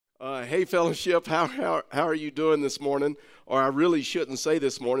Hey, fellowship, how are you doing this morning? Or I really shouldn't say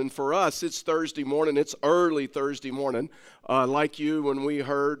this morning. For us, it's Thursday morning. It's early Thursday morning. Like you, when we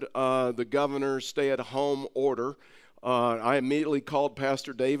heard the governor's stay-at-home order, I immediately called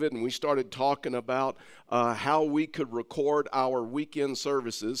Pastor David, and we started talking about how we could record our weekend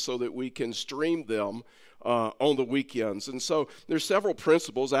services so that we can stream them on the weekends. And so there's several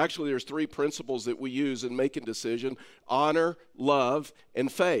principles. Actually, there's three principles that we use in making decision: honor, love, and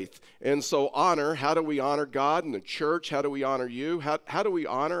faith. And so honor, how do we honor God and the church? How do we honor you? How do we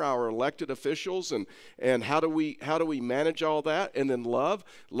honor our elected officials? And how do we manage all that? And then love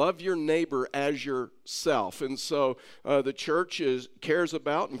your neighbor as yourself. And so the church cares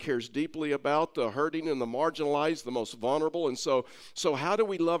about and cares deeply about the hurting and the marginalized, the most vulnerable. And so how do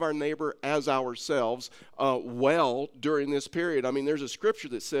we love our neighbor as ourselves well during this period? I mean, there's a scripture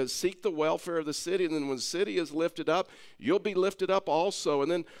that says, seek the welfare of the city, and then when the city is lifted up, you'll be lifted up also. And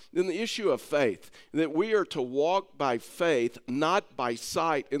then the issue of faith, that we are to walk by faith, not by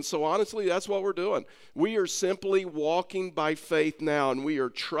sight. And so honestly, that's what we're doing. We are simply walking by faith now, and we are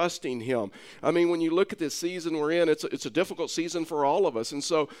trusting Him. I mean, when you look at this season we're in, it's a difficult season for all of us. And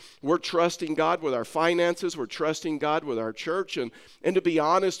so we're trusting God with our finances. We're trusting God with our church. And to be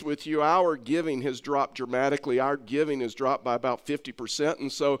honest with you, our giving has dropped dramatically. Our giving has dropped by about 50%.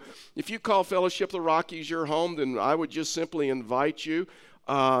 And so if you call Fellowship of the Rockies your home, then I would just simply invite you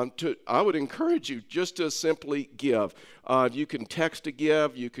I would encourage you just to simply give. You can text to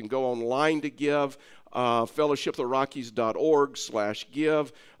give. You can go online to give.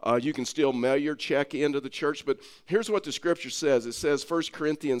 fellowshiptherockies.org/give. You can still mail your check into the church. But here's what the scripture says. It says, 1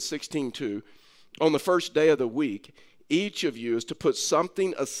 Corinthians 16:2, on the first day of the week, each of you is to put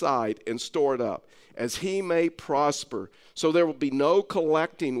something aside and store it up, as he may prosper. So there will be no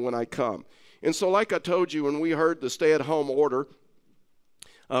collecting when I come. And so like I told you, when we heard the stay-at-home order,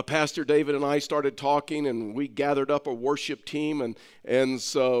 Pastor David and I started talking, and we gathered up a worship team, and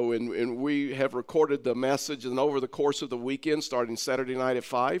we have recorded the message, and over the course of the weekend, starting Saturday night at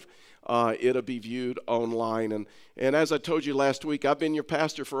 5, it'll be viewed online. And as I told you last week, I've been your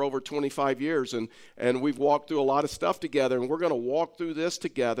pastor for over 25 years, and we've walked through a lot of stuff together, and we're going to walk through this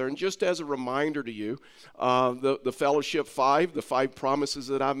together. And just as a reminder to you, the Fellowship 5, the 5 promises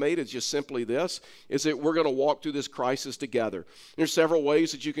that I've made is just simply this, is that we're going to walk through this crisis together. There's several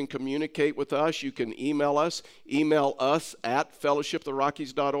ways that you can communicate with us. You can email us at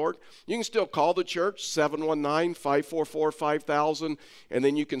fellowshiptherockies.org. You can still call the church, 719-544-5000, and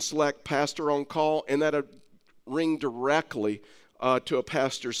then you can select Pastor on Call, and that'll ring directly to a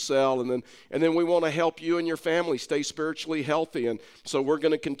pastor's cell, and then we want to help you and your family stay spiritually healthy. And so we're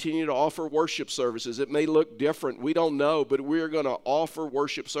going to continue to offer worship services. It may look different, we don't know, but we're going to offer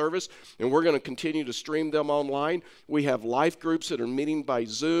worship service, and we're going to continue to stream them online. We have life groups that are meeting by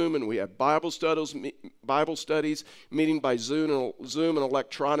Zoom, and we have Bible studies meeting by Zoom and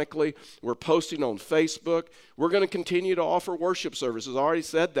electronically. We're posting on Facebook. We're going to continue to offer worship services. I already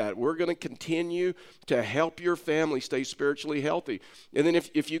said that. We're going to continue to help your family stay spiritually healthy. And then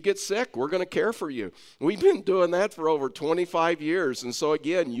if you get sick, we're going to care for you. We've been doing that for over 25 years. And so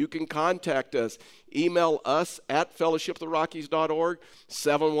again, you can contact us. Email us at fellowshiptherockies.org.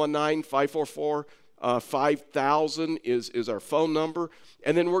 719-544-5000 is our phone number.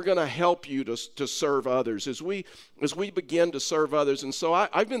 And then we're going to help you to serve others as we begin to serve others. And so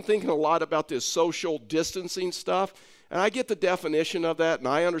I've been thinking a lot about this social distancing stuff, and I get the definition of that, and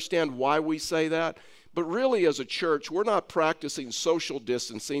I understand why we say that. But really, as a church, we're not practicing social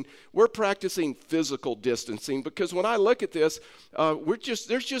distancing. We're practicing physical distancing, because when I look at this,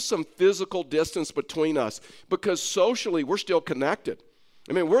 there's just some physical distance between us, because socially we're still connected.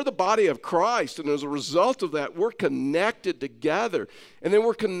 I mean, we're the body of Christ, and as a result of that, we're connected together. And then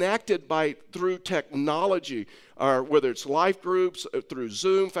we're connected through technology, whether it's life groups, through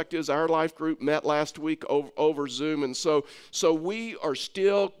Zoom. In fact, our life group met last week over Zoom. And so we are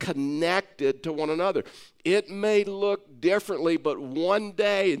still connected to one another. It may look differently, but one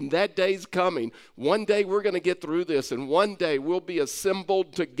day, and that day's coming, one day we're going to get through this, and one day we'll be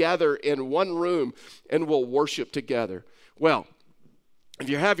assembled together in one room, and we'll worship together. Well, if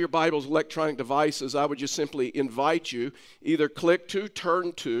you have your Bible's electronic devices, I would just simply invite you, either turn to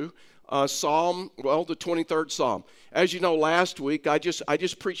the 23rd Psalm. As you know, last week, I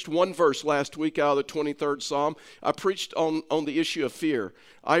just preached one verse last week out of the 23rd Psalm. I preached on the issue of fear.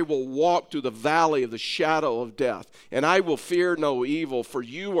 I will walk through the valley of the shadow of death, and I will fear no evil, for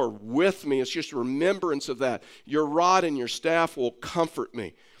you are with me. It's just remembrance of that. Your rod and your staff will comfort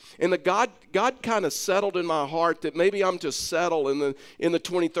me. And God kind of settled in my heart that maybe I'm to settle in the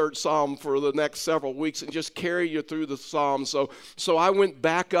 23rd Psalm for the next several weeks and just carry you through the Psalm. So I went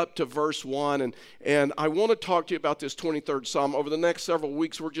back up to verse 1, and I want to talk to you about this 23rd Psalm. Over the next several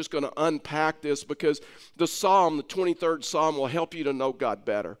weeks, we're just going to unpack this, because the 23rd Psalm, will help you to know God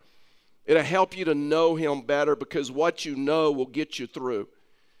better. It'll help you to know Him better, because what you know will get you through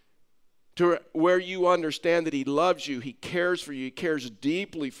to where you understand that He loves you, He cares for you, He cares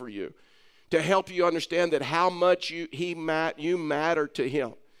deeply for you, to help you understand that how much you matter to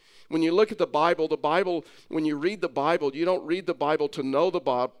Him. When you look at the Bible, when you read the Bible, you don't read the Bible to know the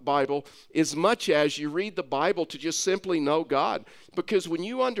Bible as much as you read the Bible to just simply know God. Because when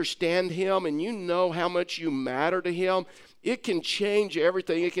you understand Him and you know how much you matter to Him, it can change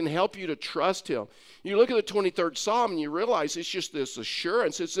everything. It can help you to trust Him. You look at the 23rd Psalm and you realize it's just this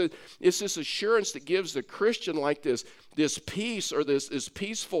assurance. It's this assurance that gives the Christian like this peace, or this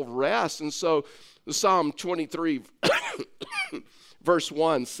peaceful rest. And so the Psalm 23 verse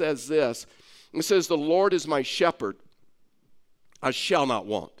 1 says this. It says, "The Lord is my shepherd, I shall not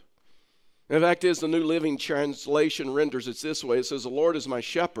want." And the fact is, the New Living Translation renders it this way. It says, "The Lord is my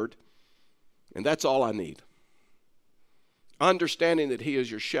shepherd, and that's all I need." Understanding that He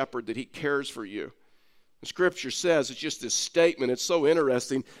is your shepherd, that He cares for you. The Scripture says, it's just this statement. It's so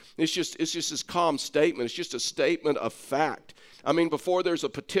interesting. It's just this calm statement. It's just a statement of fact. I mean, before there's a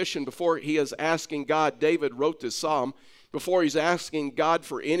petition, before he is asking God, David wrote this psalm. Before he's asking God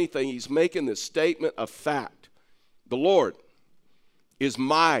for anything, he's making this statement of fact. The Lord is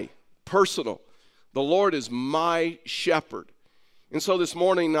my personal. The Lord is my shepherd. And so this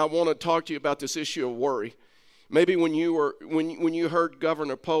morning, I want to talk to you about this issue of worry. Maybe when you heard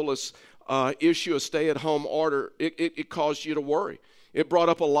Governor Polis issue a stay-at-home order, it caused you to worry. It brought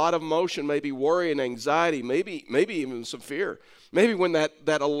up a lot of emotion, maybe worry and anxiety, maybe even some fear. Maybe when that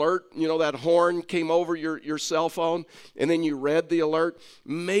alert, that horn came over your cell phone, and then you read the alert,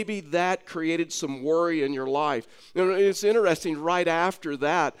 maybe that created some worry in your life. It's interesting, right after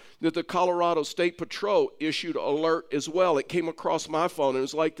that the Colorado State Patrol issued an alert as well. It came across my phone, and it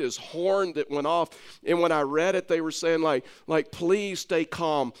was like this horn that went off. And when I read it, they were saying like please stay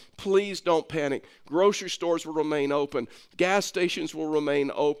calm, please don't panic. Grocery stores will remain open. Gas stations will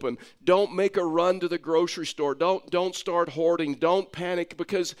remain open. Don't make a run to the grocery store. Don't start hoarding. Don't panic,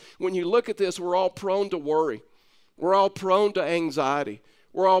 because when you look at this, we're all prone to worry. We're all prone to anxiety.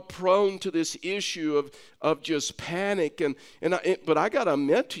 We're all prone to this issue of just panic. But I got to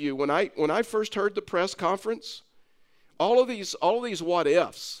admit to you, when I first heard the press conference, all of these what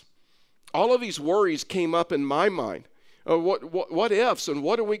ifs, all of these worries came up in my mind. What ifs, and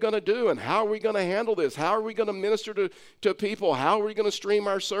what are we going to do, and how are we going to handle this? How are we going to minister to people? How are we going to stream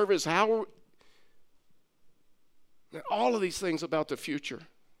our service? All of these things about the future.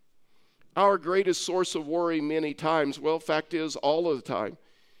 Our greatest source of worry many times, well, fact is, all of the time,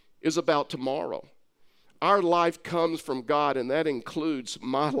 is about tomorrow. Our life comes from God, and that includes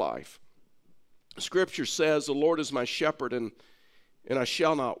my life. Scripture says, "The Lord is my shepherd, and I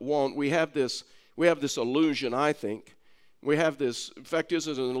shall not want." We have this illusion, I think. We have this, in fact, this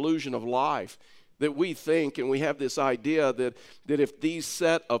is an illusion of life, that we think, and we have this idea that if these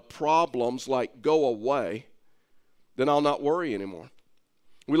set of problems go away, then I'll not worry anymore.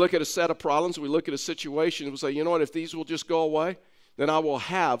 We look at a set of problems, we look at a situation, and we say, you know what, if these will just go away, then I will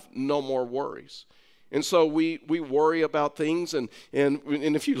have no more worries. And so we worry about things, and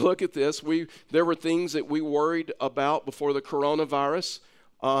if you look at this, there were things that we worried about before the coronavirus.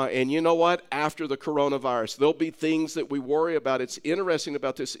 And you know what? After the coronavirus, there'll be things that we worry about. It's interesting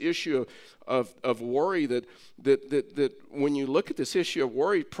about this issue of worry that when you look at this issue of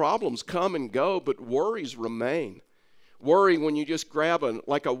worry, problems come and go, but worries remain. Worry, when you just grab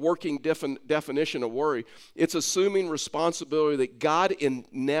a working definition of worry, it's assuming responsibility that God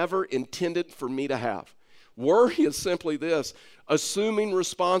never intended for me to have. Worry is simply this: assuming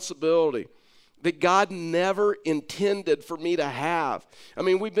responsibility that God never intended for me to have. I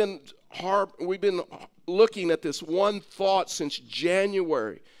mean, we've been looking at this one thought since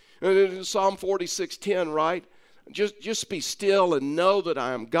January. In Psalm 46:10, right? Just be still and know that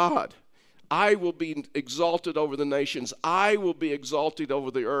I am God. I will be exalted over the nations. I will be exalted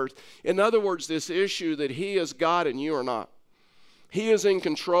over the earth. In other words, this issue that He is God and you are not. He is in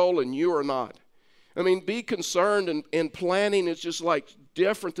control and you are not. I mean, be concerned, and planning is just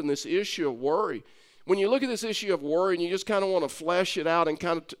different than this issue of worry. When you look at this issue of worry and you just kind of want to flesh it out in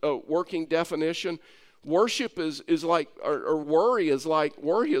kind of a working definition, worship is like, or worry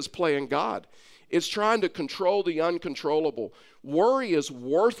is playing God. It's trying to control the uncontrollable. Worry is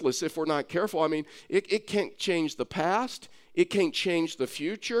worthless if we're not careful. I mean, it can't change the past. It can't change the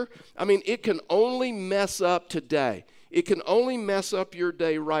future. I mean, it can only mess up today. It can only mess up your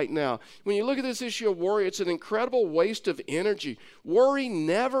day right now. When you look at this issue of worry, it's an incredible waste of energy. Worry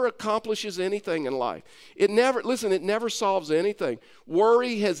never accomplishes anything in life. It never solves anything.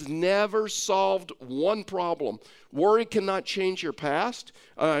 Worry has never solved one problem. Worry cannot change your past,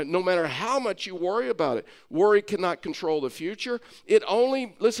 no matter how much you worry about it. Worry cannot control the future. It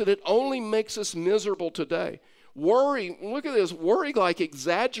only makes us miserable today. Worry, look at this, worry like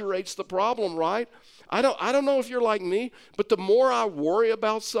exaggerates the problem, right? I don't know if you're like me, but the more I worry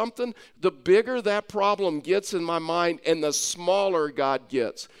about something, the bigger that problem gets in my mind and the smaller God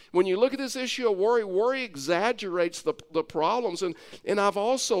gets. When you look at this issue of worry exaggerates the problems. And I've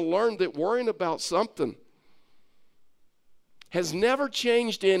also learned that worrying about something has never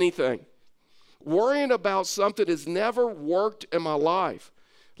changed anything. Worrying about something has never worked in my life.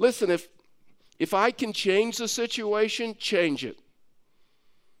 Listen, if I can change the situation, change it.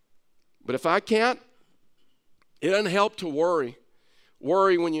 But if I can't, it doesn't help to worry.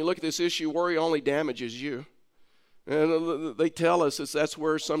 Worry, when you look at this issue, worry only damages you. And they tell us that's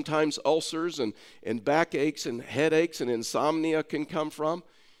where sometimes ulcers and backaches and headaches and insomnia can come from.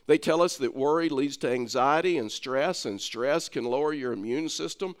 They tell us that worry leads to anxiety and stress can lower your immune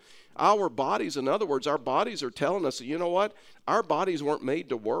system. Our bodies, in other words, our bodies are telling us, you know what? Our bodies weren't made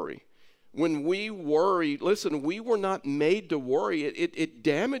to worry. When we worry, listen, we were not made to worry. It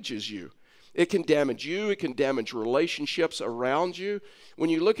damages you. It can damage you. It can damage relationships around you. When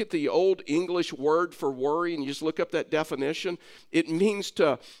you look at the old English word for worry and you just look up that definition, it means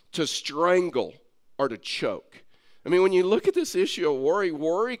to strangle or to choke. I mean, when you look at this issue of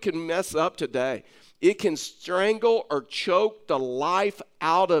worry can mess up today. It can strangle or choke the life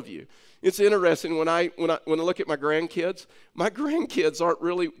out of you. It's interesting when I look at my grandkids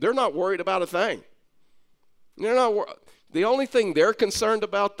they're not worried about a thing. The only thing they're concerned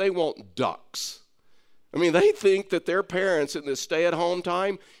about, they want ducks. I mean, they think that their parents in this stay-at-home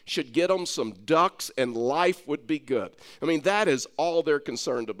time should get them some ducks and life would be good. I mean, that is all they're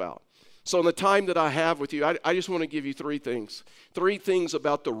concerned about. So in the time that I have with you, I just want to give you three things. Three things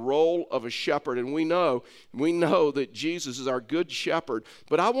about the role of a shepherd. And we know that Jesus is our good shepherd.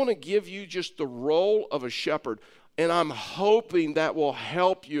 But I want to give you just the role of a shepherd. And I'm hoping that will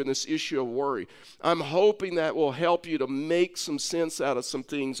help you in this issue of worry. I'm hoping that will help you to make some sense out of some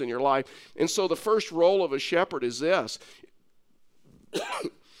things in your life. And so the first role of a shepherd is this,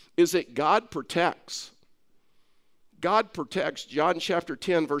 is that God protects. God protects. John chapter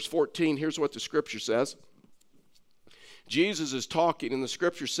 10, verse 14, here's what the scripture says. Jesus is talking, and the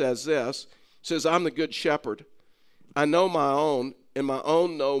scripture says this. It says, I'm the good shepherd. I know my own, and my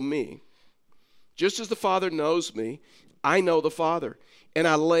own know me. Just as the Father knows me, I know the Father. And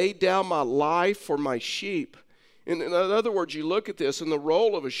I lay down my life for my sheep. In other words, you look at this, and the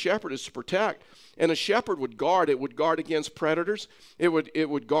role of a shepherd is to protect. And a shepherd would guard. It would guard against predators. It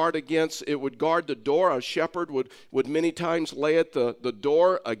would guard the door. A shepherd would many times lay at the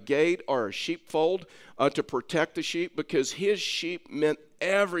door a gate or a sheepfold to protect the sheep, because his sheep meant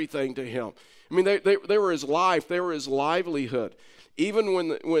everything to him. I mean, they were his life. They were his livelihood. Even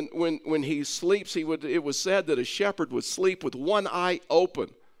when he sleeps, it was said that a shepherd would sleep with one eye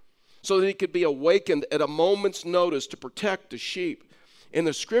open so that he could be awakened at a moment's notice to protect the sheep. And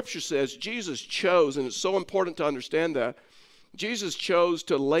the scripture says Jesus chose, and it's so important to understand that, Jesus chose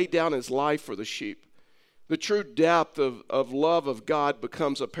to lay down his life for the sheep. The true depth of love of God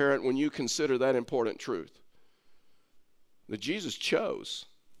becomes apparent when you consider that important truth. That Jesus chose.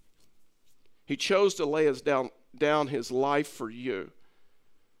 He chose to lay down his life for you.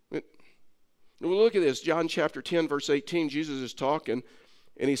 We'll look at this. John chapter 10, verse 18, Jesus is talking,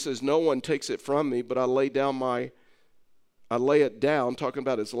 and he says, no one takes it from me, but I lay it down, talking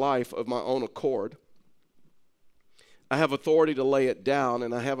about his life, of my own accord. I have authority to lay it down,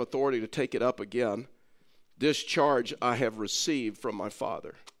 and I have authority to take it up again. This charge I have received from my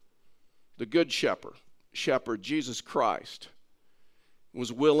Father. The good shepherd, Jesus Christ,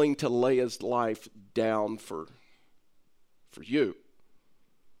 was willing to lay his life down for you.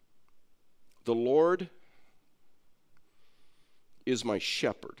 The Lord is my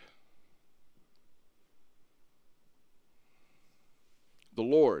shepherd. The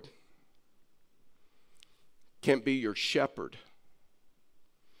Lord can't be your shepherd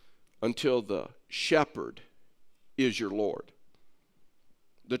until the shepherd is your Lord.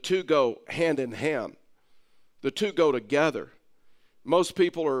 The two go hand in hand. The two go together. Most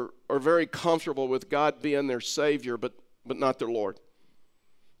people are very comfortable with God being their Savior, but not their Lord.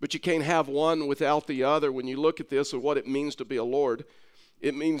 But you can't have one without the other. When you look at this and what it means to be a Lord,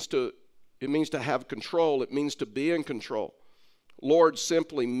 it means to have control. It means to be in control. Lord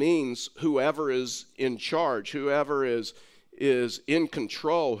simply means whoever is in charge, whoever is in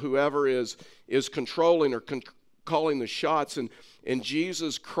control, whoever is controlling or calling the shots. And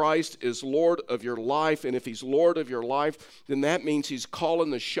Jesus Christ is Lord of your life. And if he's Lord of your life, then that means he's calling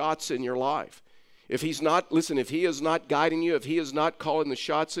the shots in your life. If he's not, listen, if he is not guiding you, if he is not calling the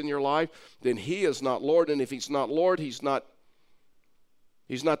shots in your life, then he is not Lord. And if he's not Lord, he's not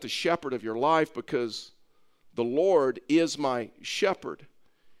the shepherd of your life, because the Lord is my shepherd.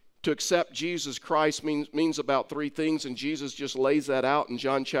 To accept Jesus Christ means about three things, and Jesus just lays that out in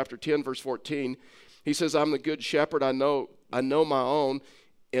John chapter 10, verse 14. He says, I'm the good shepherd. I know my own,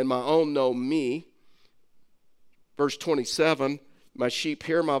 and my own know me. Verse 27, my sheep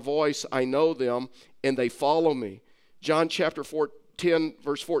hear my voice, I know them, and they follow me. John chapter 10,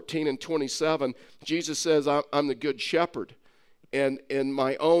 verse 14 and 27, Jesus says, I'm the good shepherd, and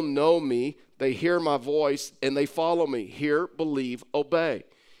my own know me. They hear my voice, and they follow me. Hear, believe, obey.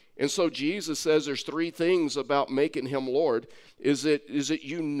 And so Jesus says there's three things about making him Lord. Is it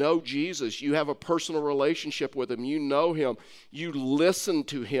you know Jesus. You have a personal relationship with him. You know him. You listen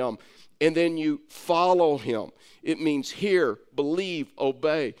to him. And then you follow him. It means hear, believe,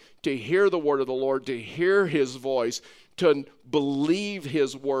 obey. To hear the word of the Lord, to hear his voice, to believe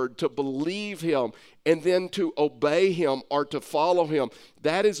his word, to believe him, and then to obey him or to follow him.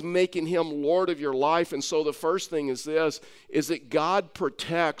 That is making him Lord of your life. And so the first thing is this, is that God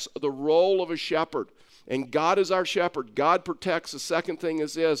protects the role of a shepherd. And God is our shepherd. God protects. The second thing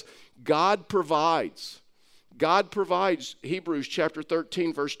is this, God provides. God provides. Hebrews chapter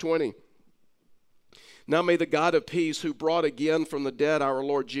 13, verse 20. Now may the God of peace, who brought again from the dead our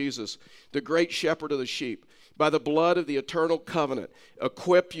Lord Jesus, the great shepherd of the sheep, by the blood of the eternal covenant,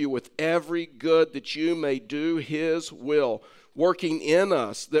 equip you with every good that you may do his will, working in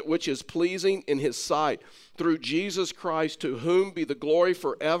us that which is pleasing in his sight, through Jesus Christ, to whom be the glory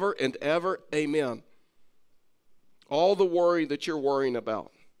forever and ever. Amen. All the worry that you're worrying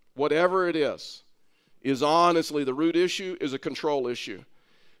about, whatever it is honestly, the root issue is a control issue.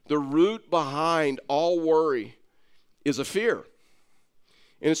 The root behind all worry is a fear.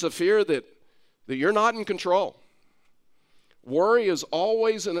 And it's a fear that you're not in control. Worry is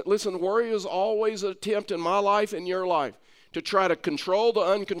always, worry is always an attempt in my life and your life to try to control the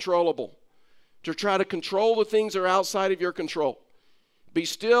uncontrollable, to try to control the things that are outside of your control. Be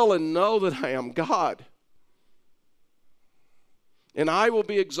still and know that I am God. And I will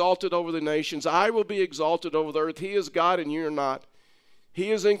be exalted over the nations. I will be exalted over the earth. He is God and you are not.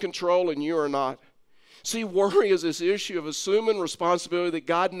 He is in control and you are not. See, worry is this issue of assuming responsibility that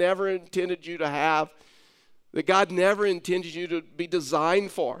God never intended you to have, that God never intended you to be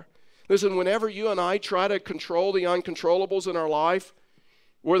designed for. Listen, whenever you and I try to control the uncontrollables in our life,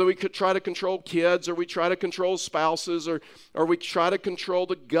 whether we could try to control kids, or we try to control spouses, or we try to control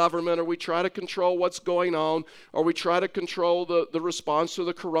the government, or we try to control what's going on, or we try to control the response to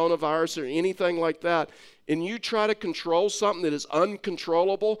the coronavirus or anything like that, and you try to control something that is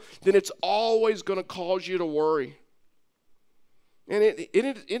uncontrollable, then it's always going to cause you to worry. And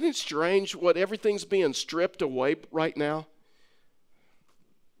isn't it strange what everything's being stripped away right now?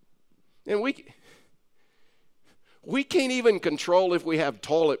 And we can't even control if we have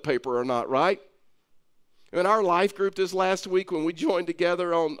toilet paper or not, right? In our life group this last week, when we joined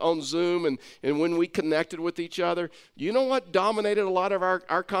together on Zoom and when we connected with each other, you know what dominated a lot of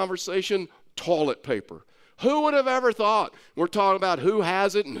our conversation? Toilet paper. Who would have ever thought? We're talking about who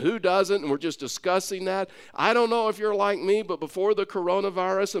has it and who doesn't, and we're just discussing that. I don't know if you're like me, but before the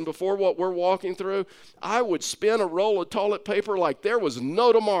coronavirus and before what we're walking through, I would spin a roll of toilet paper like there was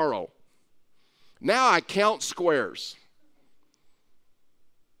no tomorrow. Now I count squares.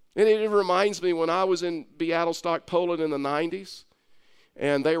 And it reminds me when I was in Białystok, Poland in the 90s,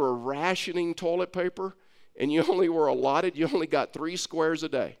 and they were rationing toilet paper, and you only got 3 squares a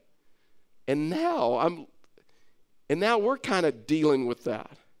day. And now we're kind of dealing with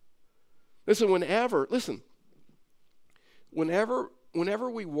that. Listen, whenever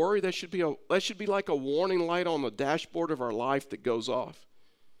we worry, that should be like a warning light on the dashboard of our life that goes off.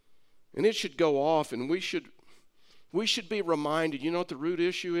 And it should go off, and we should be reminded, you know what the root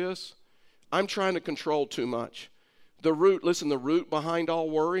issue is? I'm trying to control too much. The root behind all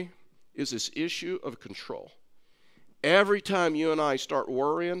worry is this issue of control. Every time you and I start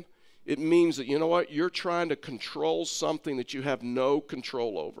worrying, it means that, you know what, you're trying to control something that you have no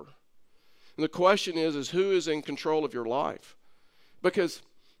control over. And the question is who is in control of your life? Because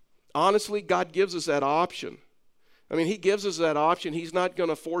honestly, God gives us that option. I mean, he gives us that option. He's not going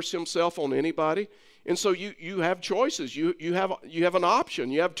to force himself on anybody. And so you have choices. You have an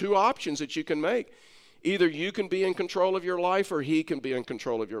option. You have 2 options that you can make. Either you can be in control of your life or he can be in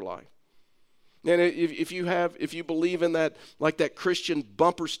control of your life. And if you believe in that, like that Christian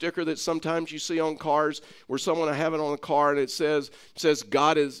bumper sticker that sometimes you see on cars, where someone will have it on a car and it says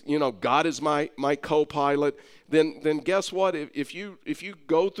God is my co-pilot, then guess what? If you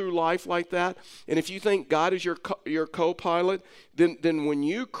go through life like that, and if you think God is your co-pilot, then when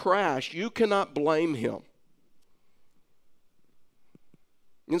you crash, you cannot blame him.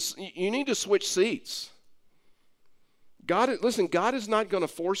 You need to switch seats. God is not going to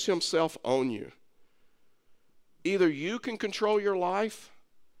force himself on you. Either you can control your life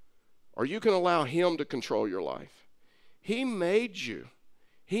or you can allow him to control your life. He made you.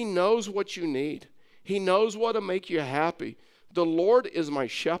 He knows what you need. He knows what to make you happy. The Lord is my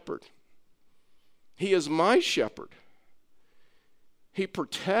shepherd. He is my shepherd. He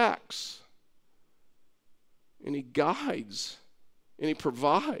protects and he guides and he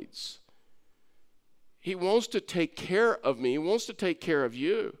provides. He wants to take care of me. He wants to take care of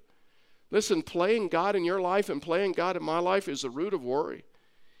you. Listen, playing God in your life and playing God in my life is the root of worry.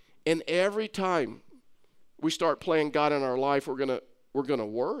 And every time we start playing God in our life, we're gonna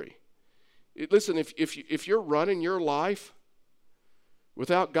worry. Listen, if you're running your life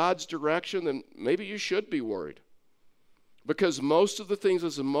without God's direction, then maybe you should be worried. Because most of the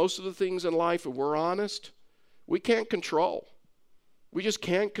things in life, if we're honest, we can't control. We just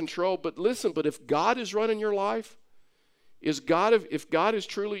can't control. But listen, if God is running your life, if God is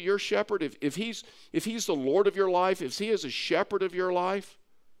truly your shepherd, if he's the Lord of your life, if he is a shepherd of your life,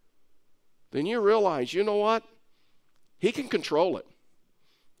 then you realize, you know what? He can control it.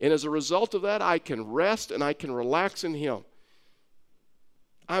 And as a result of that, I can rest and I can relax in him.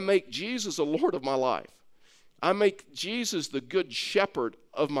 I make Jesus the Lord of my life. I make Jesus the good shepherd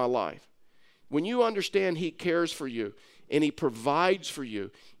of my life. When you understand he cares for you, and he provides for you,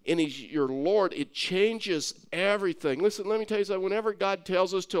 and he's your Lord, it changes everything. Listen, let me tell you something. Whenever God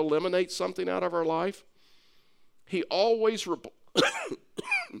tells us to eliminate something out of our life, he always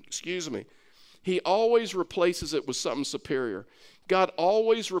he always replaces it with something superior. God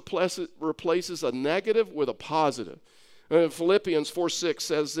always replaces a negative with a positive. Philippians 4:6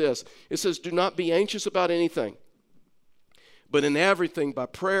 says this. It says, do not be anxious about anything, but in everything by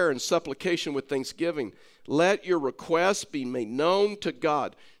prayer and supplication with thanksgiving, let your requests be made known to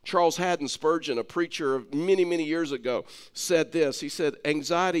God. Charles Haddon Spurgeon, a preacher of many, many years ago, said this. He said,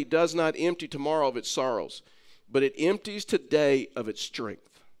 anxiety does not empty tomorrow of its sorrows, but it empties today of its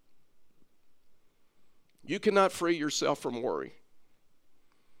strength. You cannot free yourself from worry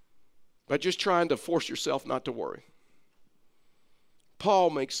by just trying to force yourself not to worry.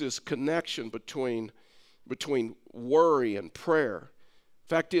 Paul makes this connection between worry and prayer.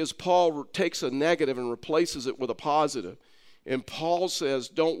 Fact is, Paul takes a negative and replaces it with a positive. And Paul says,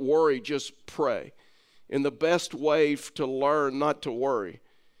 don't worry, just pray. And the best way to learn not to worry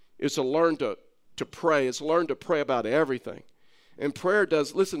is to learn to pray. It's learn to pray about everything. And prayer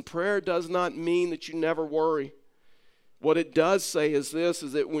does not mean that you never worry. What it does say is this,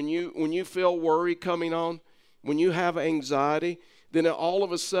 is that when you feel worry coming on, when you have anxiety, then all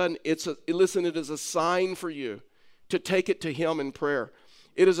of a sudden, it is a sign for you to take it to him in prayer.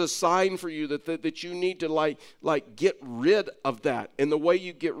 It is a sign for you that you need to like get rid of that. And the way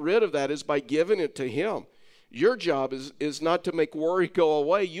you get rid of that is by giving it to him. Your job is not to make worry go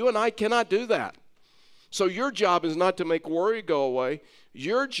away. You and I cannot do that. So your job is not to make worry go away.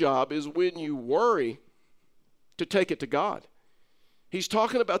 Your job is, when you worry, to take it to God. He's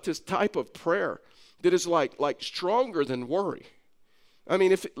talking about this type of prayer that is like stronger than worry. I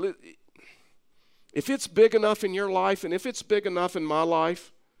mean, if it's big enough in your life, and if it's big enough in my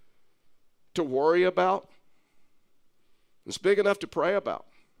life to worry about, it's big enough to pray about.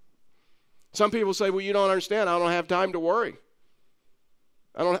 Some people say, well, you don't understand. I don't have time to worry.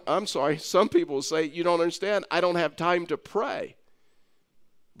 Some people say, you don't understand. I don't have time to pray.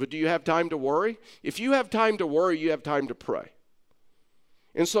 But do you have time to worry? If you have time to worry, you have time to pray.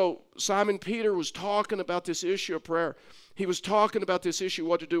 And so Simon Peter was talking about this issue of prayer. He was talking about this issue,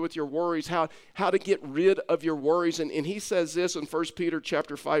 what to do with your worries, how to get rid of your worries. And he says this in 1 Peter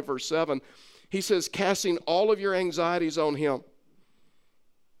chapter 5, verse 7. He says, casting all of your anxieties on him.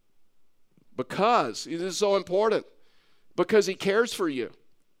 Because, this is so important, because he cares for you.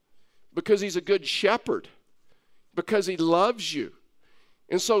 Because he's a good shepherd. Because he loves you.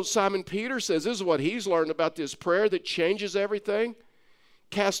 And so Simon Peter says, this is what he's learned about this prayer that changes everything.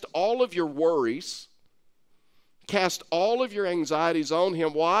 Cast all of your worries, cast all of your anxieties on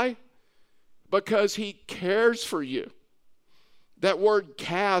him. Why? Because he cares for you. That word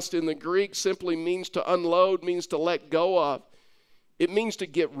cast in the Greek simply means to unload, means to let go of. It means to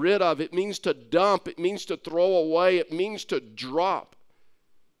get rid of. It means to dump. It means to throw away. It means to drop.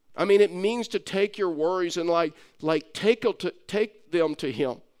 I mean, it means to take your worries and take them to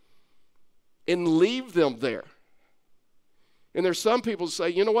him and leave them there. And there's some people who say,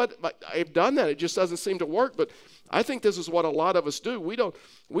 you know what, I've done that. It just doesn't seem to work. But I think this is what a lot of us do. We don't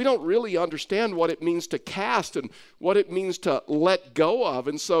really understand what it means to cast and what it means to let go of.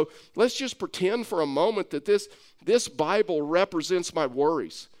 And so let's just pretend for a moment that this Bible represents my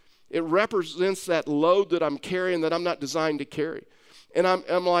worries. It represents that load that I'm carrying that I'm not designed to carry. And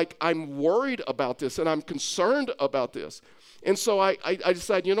I'm worried about this and I'm concerned about this. And so I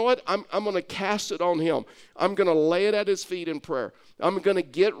decide, you know what? I'm going to cast it on him. I'm going to lay it at his feet in prayer. I'm going to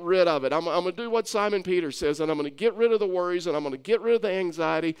get rid of it. I'm going to do what Simon Peter says, and I'm going to get rid of the worries, and I'm going to get rid of the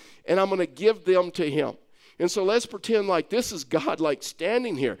anxiety, and I'm going to give them to him. And so let's pretend like this is God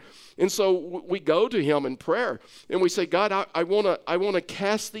standing here. And so we go to him in prayer, and we say, God, I want to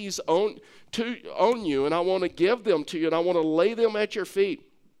cast these on you, and I want to give them to you, and I want to lay them at your feet.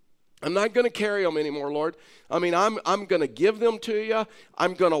 I'm not going to carry them anymore, Lord. I mean, I'm going to give them to you.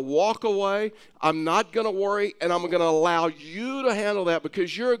 I'm going to walk away. I'm not going to worry, and I'm going to allow you to handle that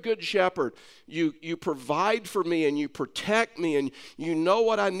because you're a good shepherd. You provide for me, and you protect me, and you know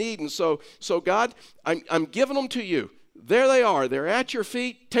what I need. And so God, I'm giving them to you. There they are. They're at your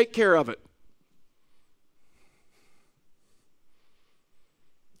feet. Take care of it.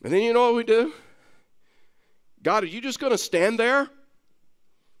 And then you know what we do? God, are you just going to stand there?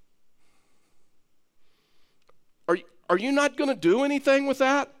 Are you not going to do anything with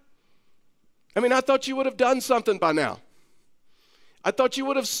that? I mean, I thought you would have done something by now. I thought you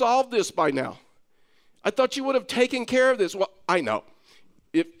would have solved this by now. I thought you would have taken care of this. Well, I know.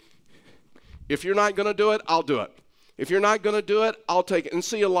 If you're not going to do it, I'll do it. If you're not going to do it, I'll take it. And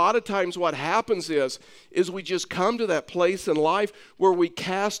see, a lot of times what happens is we just come to that place in life where we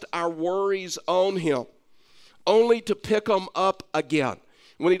cast our worries on him, only to pick them up again.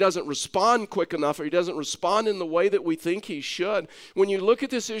 When he doesn't respond quick enough or he doesn't respond in the way that we think he should. When you look at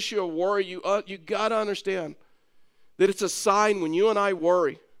this issue of worry, you got to understand that it's a sign when you and I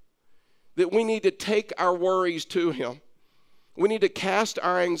worry that we need to take our worries to him. We need to cast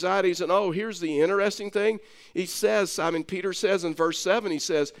our anxieties. And here's the interesting thing. He says, Simon Peter says in verse 7, he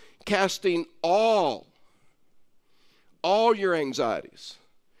says, casting all your anxieties,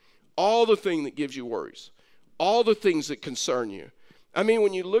 all the thing that gives you worries, all the things that concern you. I mean,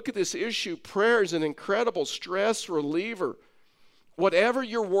 when you look at this issue, prayer is an incredible stress reliever. Whatever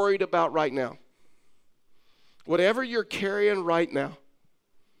you're worried about right now, whatever you're carrying right now,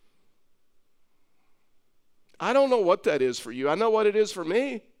 I don't know what that is for you. I know what it is for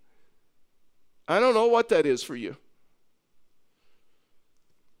me. I don't know what that is for you.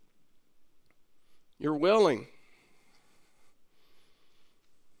 You're willing.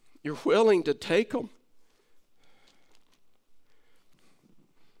 You're willing to take them.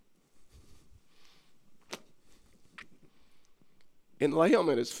 And lay them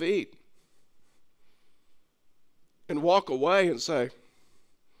at his feet. And walk away and say,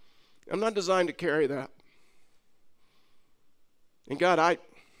 I'm not designed to carry that. And God,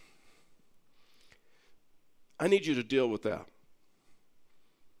 I need you to deal with that.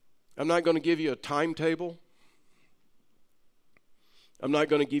 I'm not going to give you a timetable. I'm not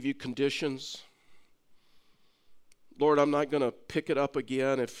going to give you conditions. Lord, I'm not going to pick it up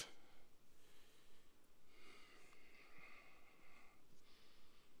again if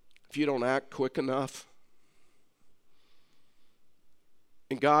you don't act quick enough.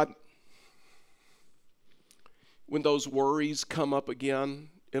 And God, when those worries come up again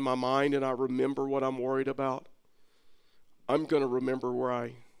in my mind and I remember what I'm worried about, I'm going to remember where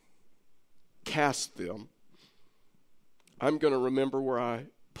I cast them. I'm going to remember where I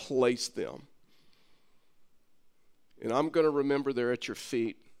placed them. And I'm going to remember they're at your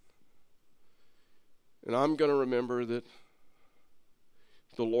feet. And I'm going to remember that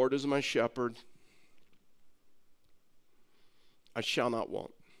the Lord is my shepherd. I shall not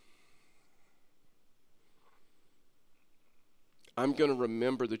want. I'm going to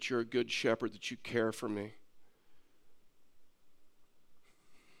remember that you're a good shepherd, that you care for me.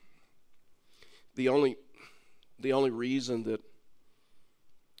 The only reason that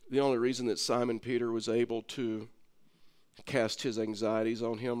Simon Peter was able to cast his anxieties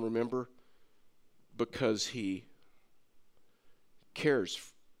on him, remember? Because he cares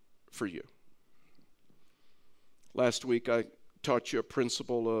for you. Last week I taught you a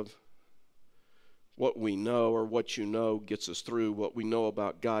principle of what we know or what you know gets us through. What we know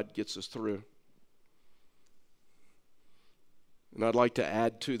about God gets us through. And I'd like to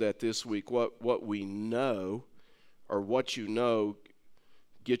add to that this week, what we know or what you know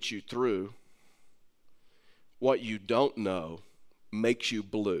gets you through. What you don't know makes you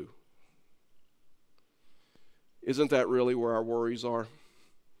blue. Isn't that really where our worries are?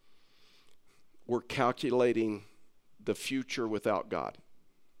 We're calculating the future without God.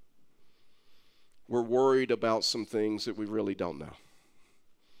 We're worried about some things that we really don't know.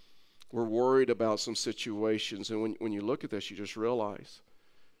 We're worried about some situations, and when you look at this, you just realize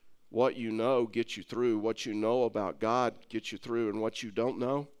what you know gets you through. What you know about God gets you through, and what you don't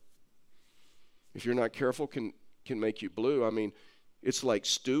know, if you're not careful, can make you blue. I mean, it's like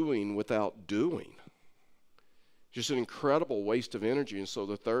stewing without doing. Just an incredible waste of energy. And so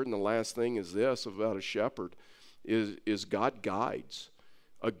the third and the last thing is this about a shepherd is God guides.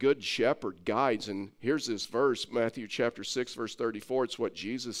 A good shepherd guides. And here's this verse, Matthew chapter 6, verse 34. It's what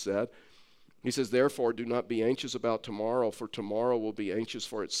Jesus said. He says, therefore, do not be anxious about tomorrow, for tomorrow will be anxious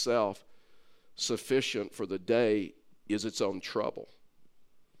for itself. Sufficient for the day is its own trouble.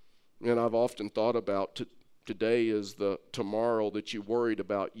 And I've often thought about today is the tomorrow that you worried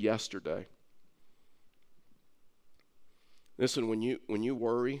about yesterday. Listen, when you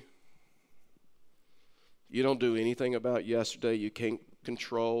worry, you don't do anything about yesterday. You can't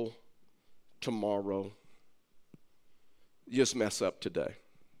control tomorrow. You just mess up today.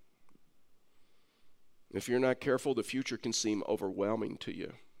 If you're not careful, the future can seem overwhelming to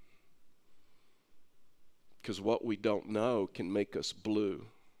you. Because what we don't know can make us blue.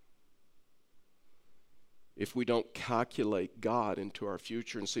 If we don't calculate God into our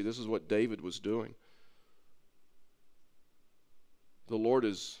future, and see, this is what David was doing. The Lord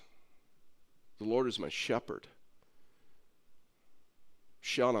is my shepherd.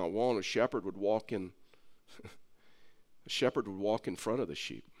 Shall not want. A shepherd would walk in front of the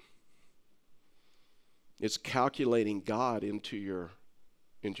sheep. It's calculating God into your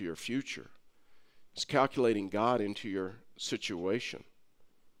future. It's calculating God into your situation.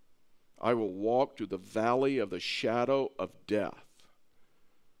 I will walk through the valley of the shadow of death.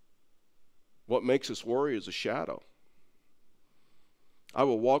 What makes us worry is a shadow. I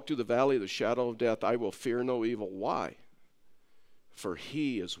will walk through the valley of the shadow of death. I will fear no evil. Why? For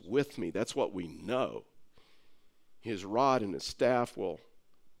he is with me. That's what we know. His rod and his staff will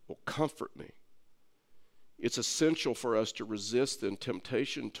comfort me. It's essential for us to resist the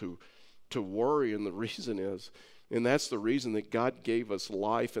temptation to worry, and the reason is, and that's the reason that God gave us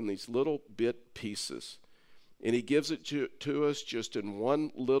life in these little bit pieces. And he gives it to us just in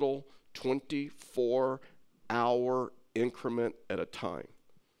one little 24-hour increment at a time.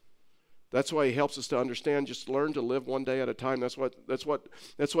 That's why he helps us to understand, just learn to live one day at a time. That's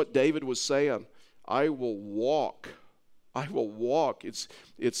what David was saying. I will walk. It's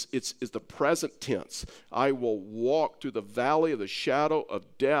the present tense. I will walk through the valley of the shadow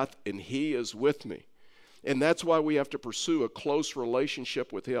of death, and he is with me. And that's why we have to pursue a close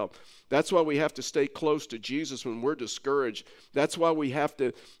relationship with him. That's why we have to stay close to Jesus when we're discouraged. That's why we have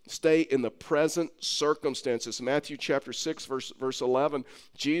to stay in the present circumstances. Matthew chapter 6, verse 11,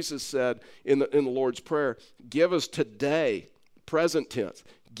 Jesus said in the Lord's Prayer, give us today, present tense,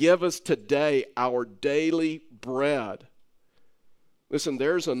 give us today our daily bread. Listen,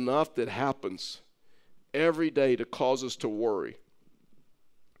 there's enough that happens every day to cause us to worry.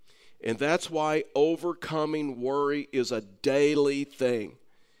 And that's why overcoming worry is a daily thing.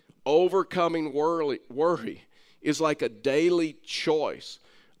 Overcoming worry is like a daily choice.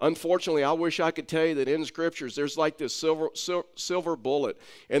 Unfortunately, I wish I could tell you that in Scriptures there's like this silver bullet,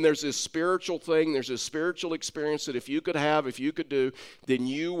 and there's this spiritual thing, there's this spiritual experience that if you could do, then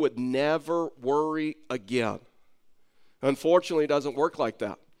you would never worry again. Unfortunately, it doesn't work like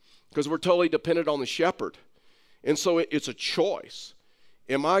that because we're totally dependent on the shepherd. And so it's a choice.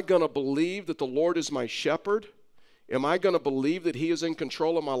 Am I going to believe that the Lord is my shepherd? Am I going to believe that he is in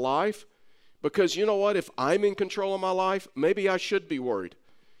control of my life? Because you know what? If I'm in control of my life, maybe I should be worried.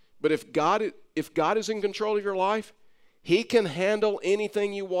 But if God is in control of your life, he can handle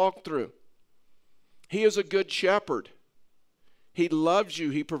anything you walk through. He is a good shepherd. He loves you.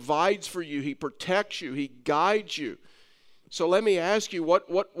 He provides for you. He protects you. He guides you. So let me ask you, what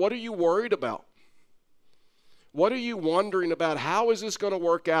are you worried about? What are you wondering about? How is this going to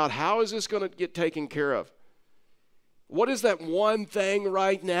work out? How is this going to get taken care of? What is that one thing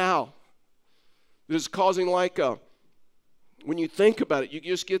right now that is causing when you think about it, you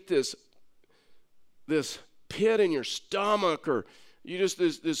just get this pit in your stomach, or you just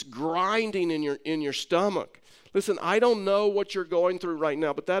this grinding in your stomach. Listen, I don't know what you're going through right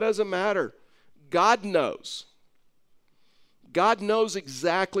now, but that doesn't matter. God knows. God knows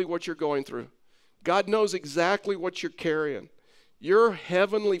exactly what you're going through. God knows exactly what you're carrying. Your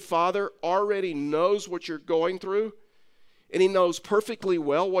heavenly Father already knows what you're going through, and he knows perfectly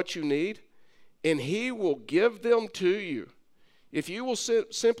well what you need, and he will give them to you. If you will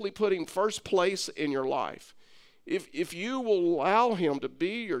simply put him first place in your life, if you will allow him to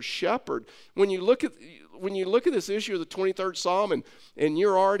be your shepherd, when you look at this issue of the 23rd Psalm, and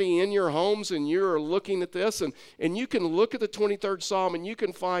you're already in your homes and you're looking at this, and you can look at the 23rd Psalm and you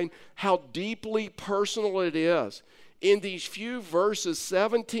can find how deeply personal it is. In these few verses,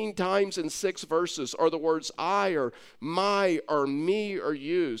 17 times in 6 verses are the words I or my or me are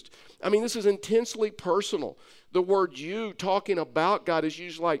used. I mean, this is intensely personal. The word you, talking about God, is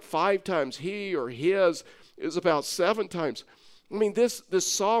used like 5 times. He or his is about 7 times. I mean, this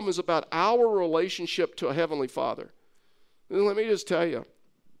psalm is about our relationship to a Heavenly Father. And let me just tell you,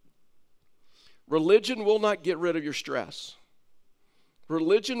 religion will not get rid of your stress.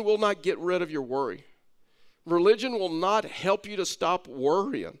 Religion will not get rid of your worry. Religion will not help you to stop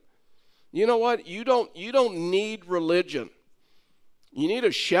worrying. You know what? You don't need religion. You need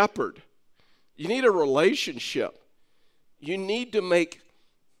a shepherd. You need a relationship. You need to make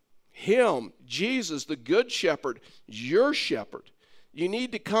him, Jesus, the good shepherd, your shepherd. You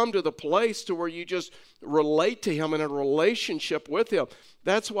need to come to the place to where you just relate to him in a relationship with him.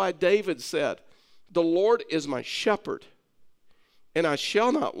 That's why David said, the Lord is my shepherd, and I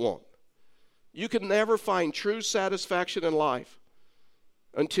shall not want. You can never find true satisfaction in life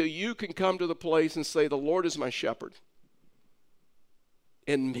until you can come to the place and say, the Lord is my shepherd,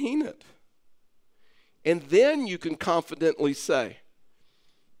 and mean it. And then you can confidently say,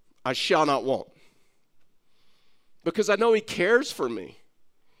 I shall not want. Because I know he cares for me.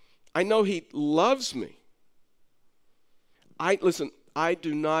 I know he loves me. Listen, I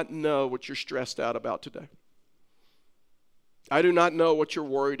do not know what you're stressed out about today. I do not know what you're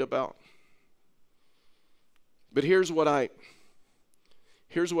worried about. But here's what I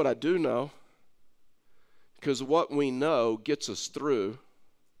do know, because what we know gets us through.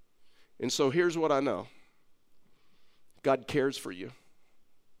 And so here's what I know. God cares for you.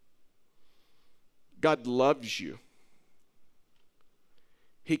 God loves you.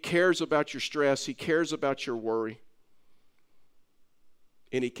 He cares about your stress. He cares about your worry.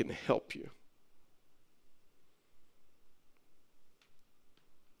 And he can help you.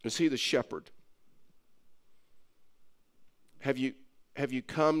 Is he the shepherd? Have you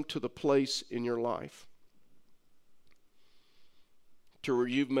come to the place in your life to where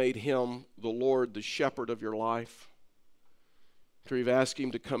you've made him the Lord, the shepherd of your life? To where you've asked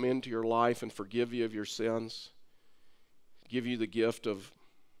him to come into your life and forgive you of your sins, give you the gift of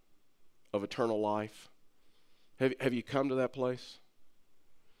eternal life? Have you come to that place?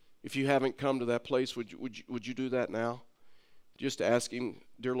 If you haven't come to that place, would you do that now? Just ask him,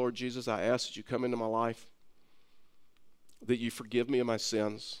 dear Lord Jesus, I ask that you come into my life, that you forgive me of my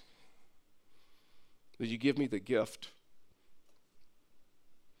sins, that you give me the gift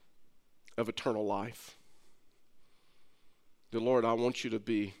of eternal life. Dear Lord, I want you to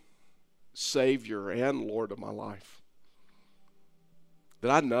be Savior and Lord of my life.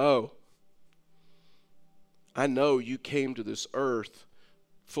 That I know you came to this earth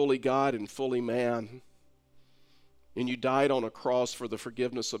fully God and fully man, and you died on a cross for the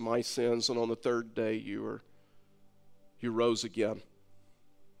forgiveness of my sins, and on the 3rd day you rose again.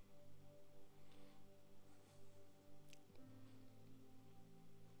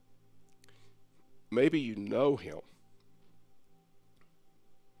 Maybe you know him.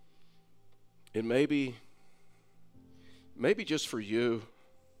 And maybe just for you,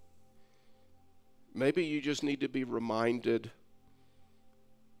 maybe you just need to be reminded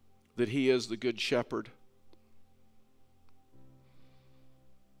that he is the good shepherd.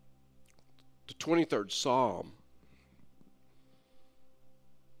 The 23rd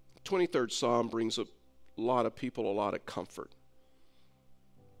Psalm brings a lot of people a lot of comfort.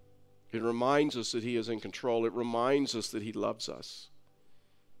 It reminds us that he is in control. It reminds us that he loves us.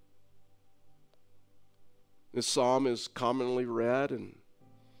 This psalm is commonly read in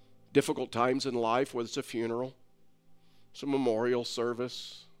difficult times in life, whether it's a funeral, it's a memorial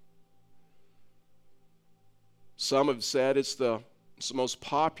service. Some have said it's the most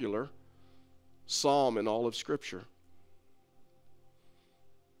popular psalm in all of Scripture.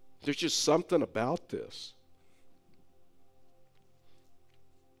 There's just something about this.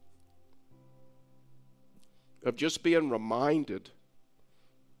 Of just being reminded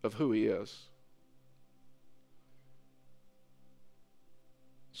of who he is.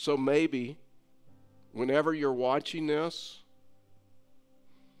 So maybe, whenever you're watching this,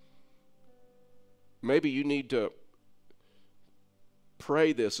 maybe you need to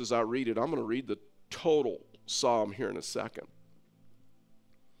pray this as I read it. I'm going to read the total psalm here in a second.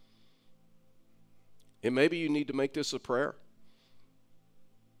 And maybe you need to make this a prayer.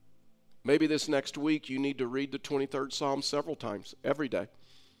 Maybe this next week you need to read the 23rd Psalm several times, every day,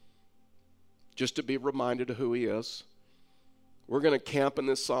 just to be reminded of who he is. We're going to camp in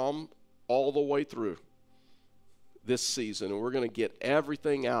this psalm all the way through this season, and we're going to get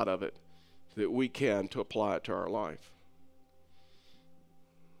everything out of it that we can to apply it to our life.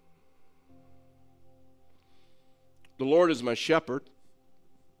 The Lord is my shepherd.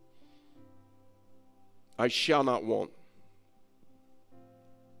 I shall not want.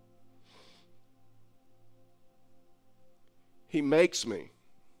 He makes me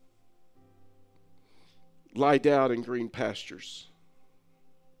lie down in green pastures.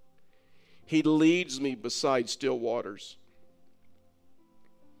 He leads me beside still waters.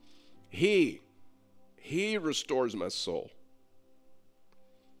 He restores my soul.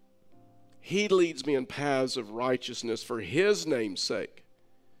 He leads me in paths of righteousness for his name's sake.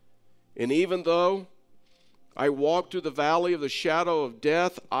 And even though I walk through the valley of the shadow of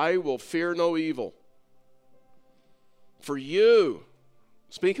death, I will fear no evil. For you,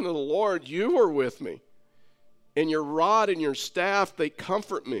 speaking of the Lord, you are with me. And your rod and your staff, they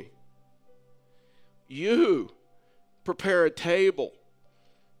comfort me. You prepare a table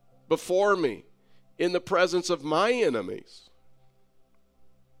before me in the presence of my enemies.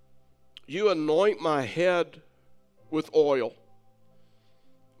 You anoint my head with oil.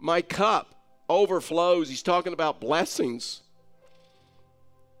 My cup overflows. He's talking about blessings.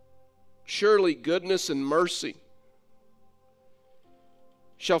 Surely goodness and mercy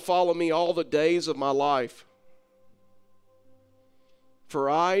shall follow me all the days of my life. For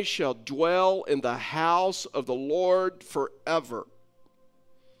I shall dwell in the house of the Lord forever.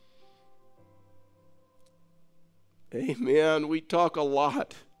 Amen. We talk a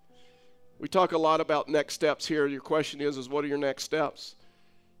lot. We talk a lot about next steps here. Your question is what are your next steps?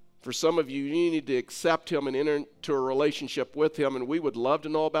 For some of you, you need to accept him and enter into a relationship with him, and we would love to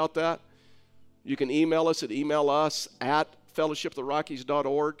know about that. You can email us at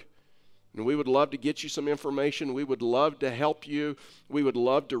fellowshiptherockies.org, and we would love to get you some information. We would love to help you. We would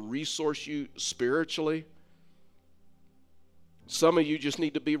love to resource you spiritually. Some of you just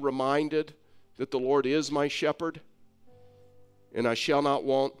need to be reminded that the Lord is my shepherd, and I shall not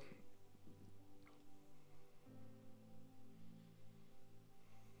want.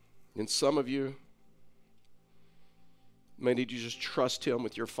 And some of you may need to just trust him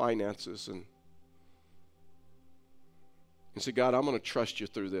with your finances and say, God, I'm going to trust you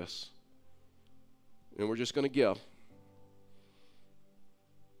through this. And we're just going to give.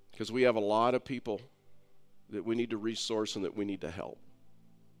 Because we have a lot of people that we need to resource and that we need to help.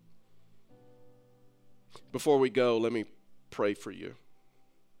 Before we go, let me pray for you.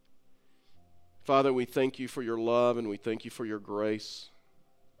 Father, we thank you for your love and we thank you for your grace.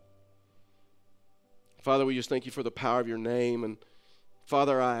 Father, we just thank you for the power of your name. And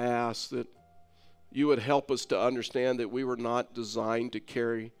Father, I ask that you would help us to understand that we were not designed to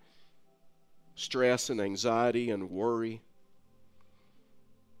carry stress and anxiety and worry.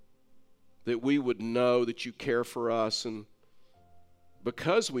 That we would know that you care for us. And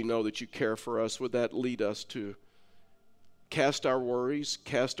because we know that you care for us, would that lead us to cast our worries,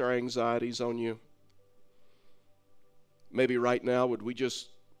 cast our anxieties on you? Maybe right now, would you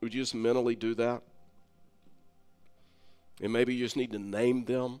just mentally do that? And maybe you just need to name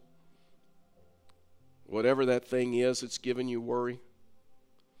them. Whatever that thing is that's giving you worry.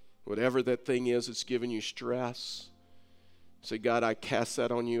 Whatever that thing is that's giving you stress. Say, God, I cast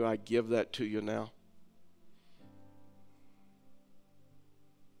that on you. I give that to you now.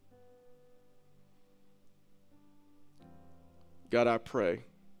 God, I pray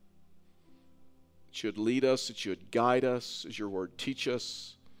that you would lead us, that you would guide us, as your word teach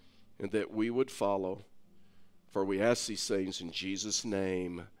us, and that we would follow. For we ask these things in Jesus'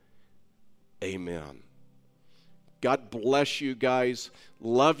 name. Amen. God bless you guys.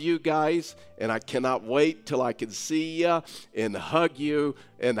 Love you guys. And I cannot wait till I can see you and hug you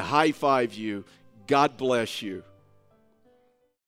and high five you. God bless you.